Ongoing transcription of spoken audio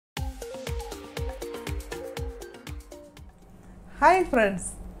Hi friends,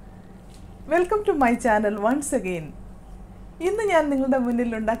 welcome to my channel once again. ഇന്ന് ഞാൻ നിങ്ങളുടെ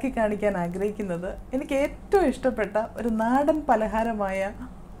മുന്നിൽ ഉണ്ടാക്കി കാണിക്കാൻ ആഗ്രഹിക്കുന്നത് എനിക്ക് ഏറ്റവും ഇഷ്ടപ്പെട്ട ഒരു നാടൻ പലഹാരമായ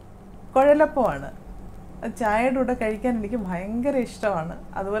കുഴലപ്പമാണ്. ചായയുടെ കൂടെ കഴിക്കാൻ എനിക്ക് ഭയങ്കര ഇഷ്ടമാണ്.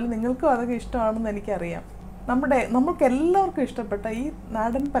 അതുപോലെ നിങ്ങൾക്കും അതൊക്കെ ഇഷ്ടമാണെന്ന് എനിക്കറിയാം. നമുക്ക് എല്ലാവർക്കും ഇഷ്ടപ്പെട്ട ഈ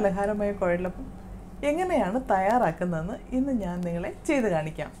നാടൻ പലഹാരമായ കുഴലപ്പം എങ്ങനെയാണ് തയ്യാറാക്കുന്നതെന്ന് ഇന്ന് ഞാൻ നിങ്ങളെ ചെയ്തു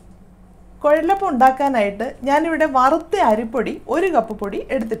കാണിക്കാം. കുഴലപ്പം ഉണ്ടാക്കാനായിട്ട് ഞാനിവിടെ വറുത്ത അരിപ്പൊടി 1 കപ്പ് പൊടി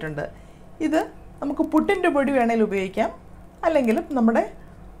എടുത്തിട്ടുണ്ട്. ഇത് നമുക്ക് പുട്ടിൻ്റെ പൊടി വേണേലും ഉപയോഗിക്കാം, അല്ലെങ്കിൽ നമ്മുടെ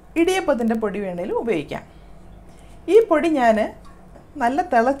ഇടിയപ്പത്തിൻ്റെ പൊടി വേണേലും ഉപയോഗിക്കാം. ഈ പൊടി ഞാൻ നല്ല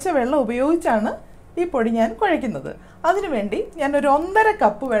തിളച്ച വെള്ളം ഉപയോഗിച്ചാണ് ഈ പൊടി ഞാൻ കുഴയ്ക്കുന്നത്. അതിനുവേണ്ടി ഞാനൊരു 1.5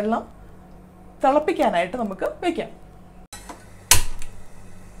 കപ്പ് വെള്ളം തിളപ്പിക്കാനായിട്ട് നമുക്ക് വയ്ക്കാം.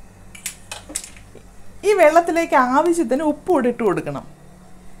 ഈ വെള്ളത്തിലേക്ക് ആവശ്യത്തിന് ഉപ്പ് കൂടി ഇട്ട് കൊടുക്കണം.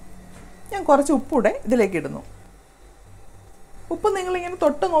 ഞാൻ കുറച്ച് ഉപ്പൂടെ ഇതിലേക്ക് ഇടുന്നു. ഉപ്പ് നിങ്ങളിങ്ങനെ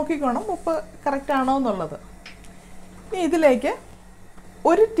തൊട്ട് നോക്കിക്കോണം ഉപ്പ് കറക്റ്റ് ആണോ എന്നുള്ളത്. ഇനി ഇതിലേക്ക്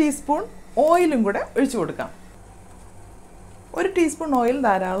 1 ടീസ്പൂൺ ഓയിലും കൂടെ ഒഴിച്ചു കൊടുക്കാം. 1 ടീസ്പൂൺ ഓയിൽ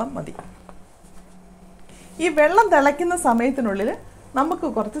ധാരാളം മതി. ഈ വെള്ളം തിളയ്ക്കുന്ന സമയത്തിനുള്ളിൽ നമുക്ക്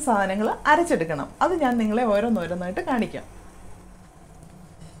കുറച്ച് സാധനങ്ങൾ അരച്ചെടുക്കണം. അത് ഞാൻ നിങ്ങളെ ഓരോന്നോരോന്നായിട്ട് കാണിക്കാം.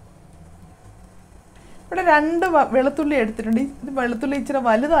 ഇവിടെ 2 വെളുത്തുള്ളി എടുത്തിട്ടുണ്ട്. ഇത് വെളുത്തുള്ളി ഇച്ചിരി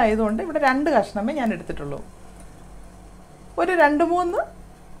വലുതായതുകൊണ്ട് ഇവിടെ 2 കഷ്ണമേ ഞാൻ എടുത്തിട്ടുള്ളൂ. ഒരു 2-3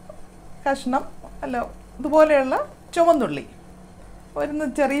 കഷ്ണം ഇതുപോലെയുള്ള ചുവന്നുള്ളി,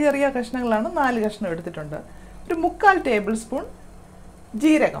 ഒരു ചെറിയ കഷ്ണങ്ങളാണ് 4 കഷ്ണം എടുത്തിട്ടുണ്ട്. ഒരു 3/4 ടേബിൾ സ്പൂൺ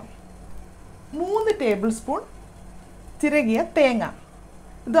ജീരകം, 3 ടേബിൾ സ്പൂൺ ചിരകിയ തേങ്ങ.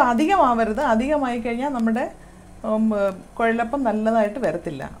 ഇത് അധികമാവരുത്, അധികമായി കഴിഞ്ഞാൽ നമ്മുടെ കുഴലപ്പം നല്ലതായിട്ട്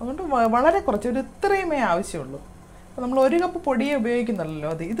വരത്തില്ല. അതുകൊണ്ട് വളരെ കുറച്ച്, ഒരു ഇത്രയുമേ ആവശ്യമുള്ളൂ. അപ്പോൾ നമ്മൾ 1 കപ്പ് പൊടിയെ ഉപയോഗിക്കുന്നുള്ളല്ലോ,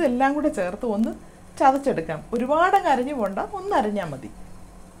 അത് ഇതെല്ലാം കൂടെ ചേർത്ത് ഒന്ന് ചതച്ചെടുക്കാം. ഒരുപാടങ്ങ് അരഞ്ഞു പോണ്ട, ഒന്ന് അരഞ്ഞാൽ മതി.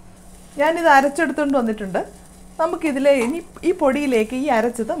 ഞാനിത് അരച്ചെടുത്തുകൊണ്ട് വന്നിട്ടുണ്ട്. നമുക്കിതിലെ ഇനി ഈ പൊടിയിലേക്ക് ഈ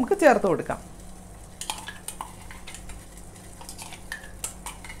അരച്ചത് നമുക്ക് ചേർത്ത് കൊടുക്കാം.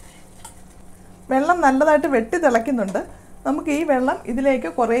 വെള്ളം നല്ലതായിട്ട് വെട്ടി തിളയ്ക്കുന്നുണ്ട്. നമുക്ക് ഈ വെള്ളം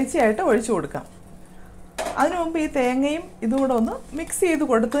ഇതിലേക്ക് കുറേശ്ശെയായിട്ട് ഒഴിച്ചു കൊടുക്കാം. അതിനു മുമ്പ് ഈ തേങ്ങയും ഇതുകൂടെ ഒന്ന് മിക്സ് ചെയ്ത്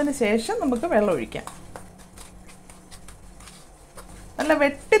കൊടുത്തതിന് ശേഷം നമുക്ക് വെള്ളം ഒഴിക്കാം. നല്ല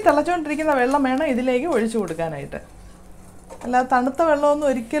വെട്ടി തിളച്ചുകൊണ്ടിരിക്കുന്ന വെള്ളം വേണം ഇതിലേക്ക് ഒഴിച്ചു കൊടുക്കാനായിട്ട്. അല്ലാതെ തണുത്ത വെള്ളമൊന്നും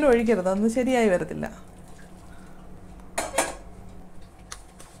ഒരിക്കലും ഒഴിക്കരുത്, അതൊന്നും ശരിയായി വരത്തില്ല.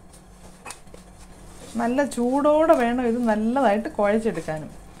 നല്ല ചൂടോടെ വേണം ഇത് നല്ലതായിട്ട്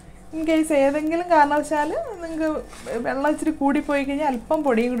കുഴച്ചെടുക്കാനും. ഇൻ കേസ് ഏതെങ്കിലും കാരണവശാൽ നിങ്ങൾക്ക് വെള്ളം ഇച്ചിരി കൂടിപ്പോയി കഴിഞ്ഞാൽ അല്പം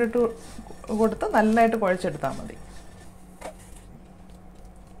പൊടിയും കൂടി ഇട്ട് കൊടുത്ത് നല്ലതായിട്ട് കുഴച്ചെടുത്താൽ മതി.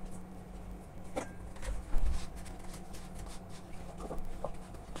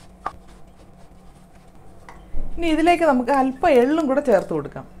 ഇനി ഇതിലേക്ക് നമുക്ക് അല്പം എള്ളും കൂടെ ചേർത്ത്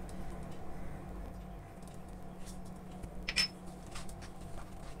കൊടുക്കാം.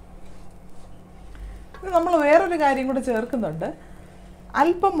 നമ്മൾ വേറൊരു കാര്യം കൂടെ ചേർക്കുന്നുണ്ട്.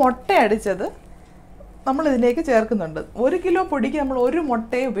 അല്പം മുട്ട അടിച്ചത് നമ്മൾ ഇതിലേക്ക് ചേർക്കുന്നുണ്ട്. 1 കിലോ പൊടിക്ക് നമ്മൾ 1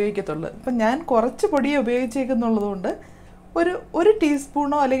 മുട്ടയെ ഉപയോഗിക്കത്തുള്ളൂ. ഇപ്പം ഞാൻ കുറച്ച് പൊടിയെ ഉപയോഗിച്ചേക്കുന്നുള്ളത് കൊണ്ട് ഒരു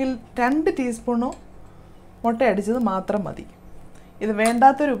ടീസ്പൂണോ അല്ലെങ്കിൽ 2 ടീസ്പൂണോ മുട്ട അടിച്ചത് മാത്രം മതി. ഇത്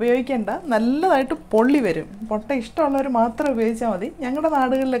വേണ്ടാത്തവർ ഉപയോഗിക്കേണ്ട, നല്ലതായിട്ട് പൊള്ളി വരും. മുട്ട ഇഷ്ടമുള്ളവർ മാത്രം ഉപയോഗിച്ചാൽ മതി. ഞങ്ങളുടെ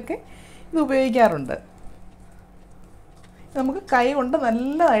നാടുകളിലൊക്കെ ഇത് ഉപയോഗിക്കാറുണ്ട്. നമുക്ക് കൈ കൊണ്ട്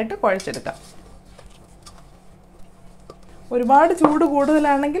നല്ലതായിട്ട് കുഴച്ചെടുക്കാം. ഒരുപാട് ചൂട്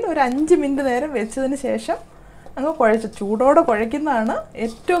കൂടുതലാണെങ്കിൽ ഒരു 5 മിനിറ്റ് നേരം വെച്ചതിന് ശേഷം അങ്ങ് ചൂടോടെ കുഴയ്ക്കുന്നതാണ്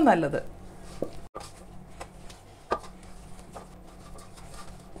ഏറ്റവും നല്ലത്.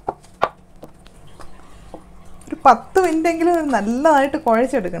 ഒരു 10 മിനിറ്റെങ്കിലും നല്ലതായിട്ട്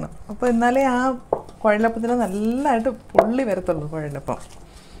കുഴച്ചെടുക്കണം. അപ്പോൾ എന്നാലേ ആ കുഴലപ്പത്തിന് നല്ലതായിട്ട് പൊള്ളി വരത്തുള്ളൂ കുഴലപ്പം.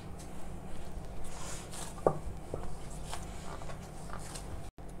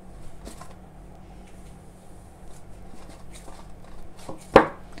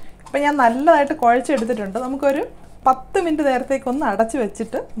 അപ്പം ഞാൻ നല്ലതായിട്ട് കുഴച്ചെടുത്തിട്ടുണ്ട്. നമുക്കൊരു 10 മിനിറ്റ് നേരത്തേക്കൊന്ന് അടച്ച്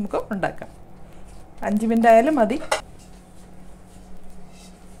വെച്ചിട്ട് നമുക്ക് ഉണ്ടാക്കാം. 5 മിനിറ്റ് ആയാലും മതി.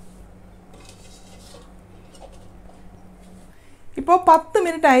 ഇപ്പോൾ 10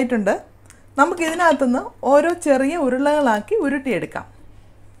 മിനിറ്റ് ആയിട്ടുണ്ട്. നമുക്കിതിനകത്തുനിന്ന് ഓരോ ചെറിയ ഉരുളകളാക്കി ഉരുട്ടിയെടുക്കാം.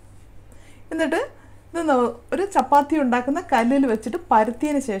 എന്നിട്ട് ഇത് ഒരു ചപ്പാത്തി ഉണ്ടാക്കുന്ന കല്ലിൽ വെച്ചിട്ട്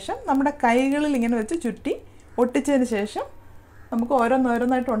പരത്തിയതിന് ശേഷം നമ്മുടെ കൈകളിൽ ഇങ്ങനെ വെച്ച് ചുറ്റി ഒട്ടിച്ചതിന് ശേഷം നമുക്ക്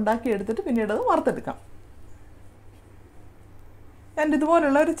ഓരോന്നോരോന്നായിട്ട് ഉണ്ടാക്കി എടുത്തിട്ട് പിന്നീട് അത് വറുത്തെടുക്കാം. ഞാൻ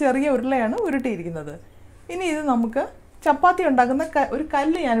ഇതുപോലുള്ള ഒരു ചെറിയ ഉരുളയാണ് ഉരുട്ടിയിരിക്കുന്നത്. ഇനി ഇത് നമുക്ക് ചപ്പാത്തി ഉണ്ടാക്കുന്ന ഒരു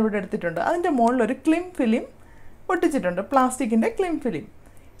കല്ല് ഞാനിവിടെ എടുത്തിട്ടുണ്ട്. അതിൻ്റെ മുകളിൽ ഒരു ക്ലിം ഫിലിം ഒട്ടിച്ചിട്ടുണ്ട്, പ്ലാസ്റ്റിക്കിൻ്റെ ക്ലിം ഫിലിം.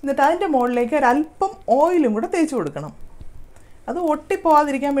 എന്നിട്ട് അതിൻ്റെ മുകളിലേക്ക് ഒരല്പം ഓയിലും കൂടെ തേച്ച് കൊടുക്കണം. അത്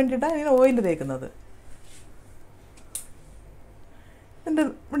ഒട്ടിപ്പോവാതിരിക്കാൻ വേണ്ടിയിട്ടാണ് ഇങ്ങനെ ഓയിൽ തേക്കുന്നത്. എന്നിട്ട്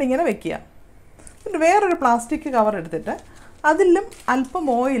ഇവിടെ ഇങ്ങനെ വെക്കുക. എന്നിട്ട് വേറൊരു പ്ലാസ്റ്റിക് കവർ എടുത്തിട്ട് അതിലും അല്പം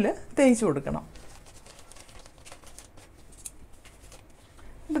ഓയിൽ തേച്ച് കൊടുക്കണം.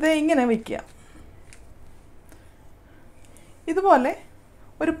 എന്നിട്ട് ഇങ്ങനെ വയ്ക്കുക. ഇതുപോലെ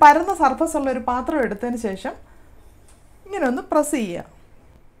ഒരു പരന്ന സർഫസ് ഉള്ള ഒരു പാത്രം എടുത്തതിന് ശേഷം ഇങ്ങനെ ഒന്ന് പ്രസ് ചെയ്യുക.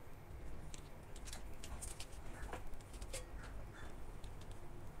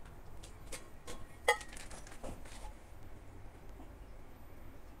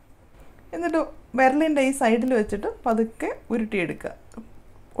 എന്നിട്ട് വിരലിൻ്റെ ഈ സൈഡിൽ വെച്ചിട്ട് പതുക്കെ ഉരുട്ടിയെടുക്കുക,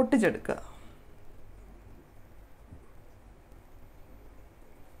 ഒട്ടിച്ചെടുക്കുക.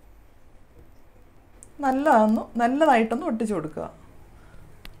 നല്ലതായിട്ടൊന്ന് ഒട്ടിച്ചു കൊടുക്കുക.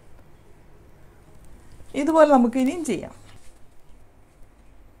 ഇതുപോലെ നമുക്ക് ഇനിയും ചെയ്യാം.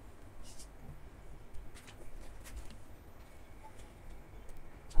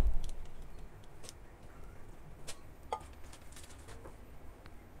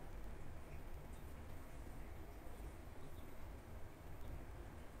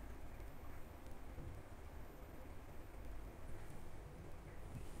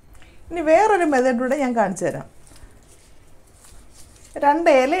 ഇനി വേറൊരു മെത്തേഡിലൂടെ ഞാൻ കാണിച്ചു തരാം.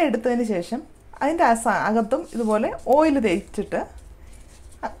 2 ഇല എടുത്തതിന് ശേഷം അതിൻ്റെ അകത്തും ഇതുപോലെ ഓയിൽ തേച്ചിട്ട്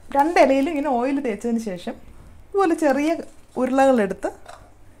 2 ഇലയിലും ഇങ്ങനെ ഓയിൽ തേച്ചതിന് ശേഷം ഇതുപോലെ ചെറിയ ഉരുളകളെടുത്ത്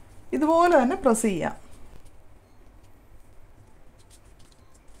ഇതുപോലെ തന്നെ പ്രസ് ചെയ്യാം.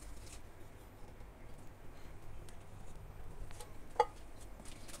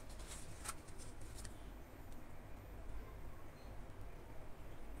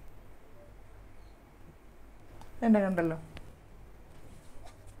 എന്നെ കണ്ടല്ലോ.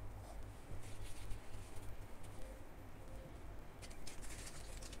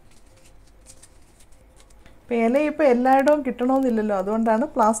 ഇല ഇപ്പോൾ എല്ലായിടവും കിട്ടണമെന്നില്ലല്ലോ, അതുകൊണ്ടാണ്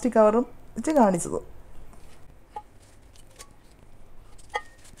പ്ലാസ്റ്റിക് കവറും വെച്ച് കാണിച്ചത്.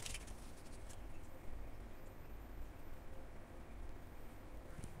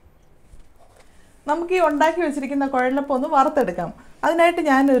 നമുക്ക് ഈ ഉണ്ടാക്കി വെച്ചിരിക്കുന്ന കുഴലപ്പം ഒന്ന് വറുത്തെടുക്കാം. അതിനായിട്ട്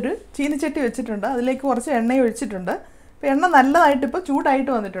ഞാനൊരു ചീനിച്ചട്ടി വെച്ചിട്ടുണ്ട്. അതിലേക്ക് കുറച്ച് എണ്ണ ഒഴിച്ചിട്ടുണ്ട്. അപ്പോൾ എണ്ണ നല്ലതായിട്ട് ഇപ്പോൾ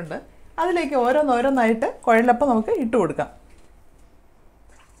ചൂടായിട്ട് വന്നിട്ടുണ്ട്. അതിലേക്ക് ഓരോന്നായിട്ട് കുഴലപ്പം നമുക്ക് ഇട്ട് കൊടുക്കാം.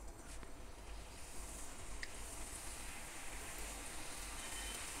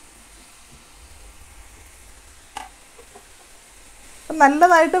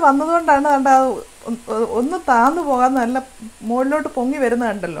 നല്ലതായിട്ട് വന്നതുകൊണ്ടാണ് ഒന്ന് താന്നു പോകാൻ നല്ല മുകളിലോട്ട് പൊങ്ങി വരുന്നത്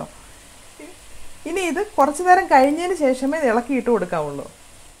കണ്ടല്ലോ. ഇനി ഇത് കുറച്ചു നേരം കഴിഞ്ഞതിന് ശേഷമേ ഇളക്കിയിട്ട് കൊടുക്കാവുള്ളൂ.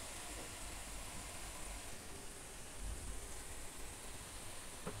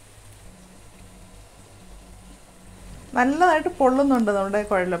 നല്ലതായിട്ട് പൊള്ളുന്നുണ്ട് നമ്മുടെ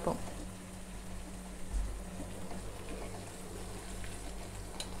കുഴലപ്പം.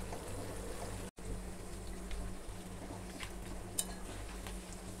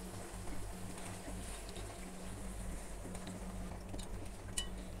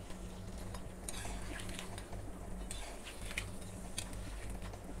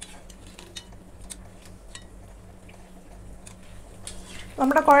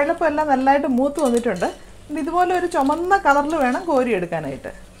 നമ്മുടെ കുഴലപ്പം എല്ലാം നല്ലതായിട്ട് മൂത്ത് വന്നിട്ടുണ്ട്. ഇതുപോലെ ഒരു ചുമന്ന കളറിൽ വേണം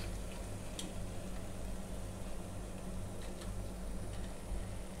കോരിയെടുക്കാനായിട്ട്.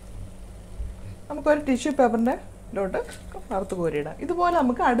 നമുക്കൊരു ടിഷ്യൂ പേപ്പറിൻ്റെ ലോട്ട് വറുത്ത് കോരിയിടാം. ഇതുപോലെ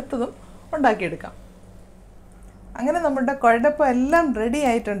നമുക്ക് അടുത്തതും ഉണ്ടാക്കിയെടുക്കാം. അങ്ങനെ നമ്മുടെ കുഴലപ്പം എല്ലാം റെഡി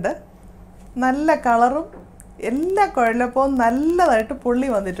ആയിട്ടുണ്ട്. നല്ല കളറും എല്ലാ കുഴലപ്പവും നല്ലതായിട്ട് പൊള്ളി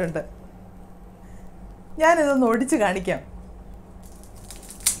വന്നിട്ടുണ്ട്. ഞാനിതൊന്ന് ഒടിച്ച് കാണിക്കാം.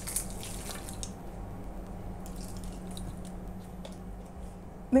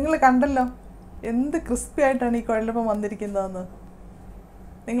 നിങ്ങൾ കണ്ടല്ലോ എന്ത് ക്രിസ്പി ആയിട്ടാണ് ഈ കുഴലപ്പം വന്നിരിക്കുന്നതെന്ന്.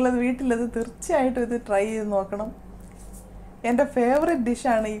 നിങ്ങളത് വീട്ടിലത് തീർച്ചയായിട്ടും ഇത് ട്രൈ ചെയ്ത് നോക്കണം. എൻ്റെ ഫേവറേറ്റ്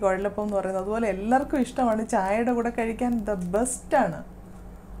ഡിഷാണ് ഈ കുഴലപ്പം എന്ന് പറയുന്നത്. അതുപോലെ എല്ലാവർക്കും ഇഷ്ടമാണ്. ചായയുടെ കൂടെ കഴിക്കാൻ ദ ബെസ്റ്റാണ്.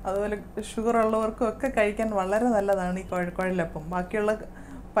 അതുപോലെ ഷുഗർ ഉള്ളവർക്കും ഒക്കെ കഴിക്കാൻ വളരെ നല്ലതാണ് ഈ കുഴലപ്പം. ബാക്കിയുള്ള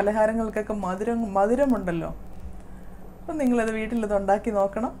പലഹാരങ്ങൾക്കൊക്കെ മധുരമുണ്ടല്ലോ. അപ്പം നിങ്ങളത് വീട്ടിലത് ഉണ്ടാക്കി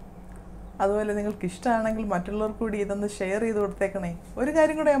നോക്കണം. അതുപോലെ നിങ്ങൾക്ക് ഇഷ്ടമാണെങ്കിൽ മറ്റുള്ളവർക്ക് കൂടി ഇതൊന്ന് ഷെയർ ചെയ്ത് കൊടുത്തേക്കണേ. ഒരു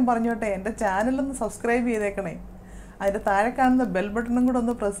കാര്യം കൂടെ ഞാൻ പറഞ്ഞോട്ടെ, എൻ്റെ ചാനലൊന്ന് സബ്സ്ക്രൈബ് ചെയ്തേക്കണേ. അതിൻ്റെ താഴെ കാണുന്ന ബെൽ ബട്ടണും കൂടെ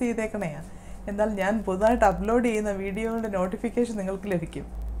ഒന്ന് പ്രസ് ചെയ്തേക്കണേ. എന്നാൽ ഞാൻ പുതുതായിട്ട് അപ്ലോഡ് ചെയ്യുന്ന വീഡിയോകളുടെ നോട്ടിഫിക്കേഷൻ നിങ്ങൾക്ക് ലഭിക്കും.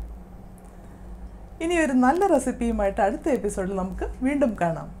 ഇനി ഒരു നല്ല റെസിപ്പിയുമായിട്ട് അടുത്ത എപ്പിസോഡിൽ നമുക്ക് വീണ്ടും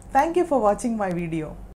കാണാം. Thank you for watching my video.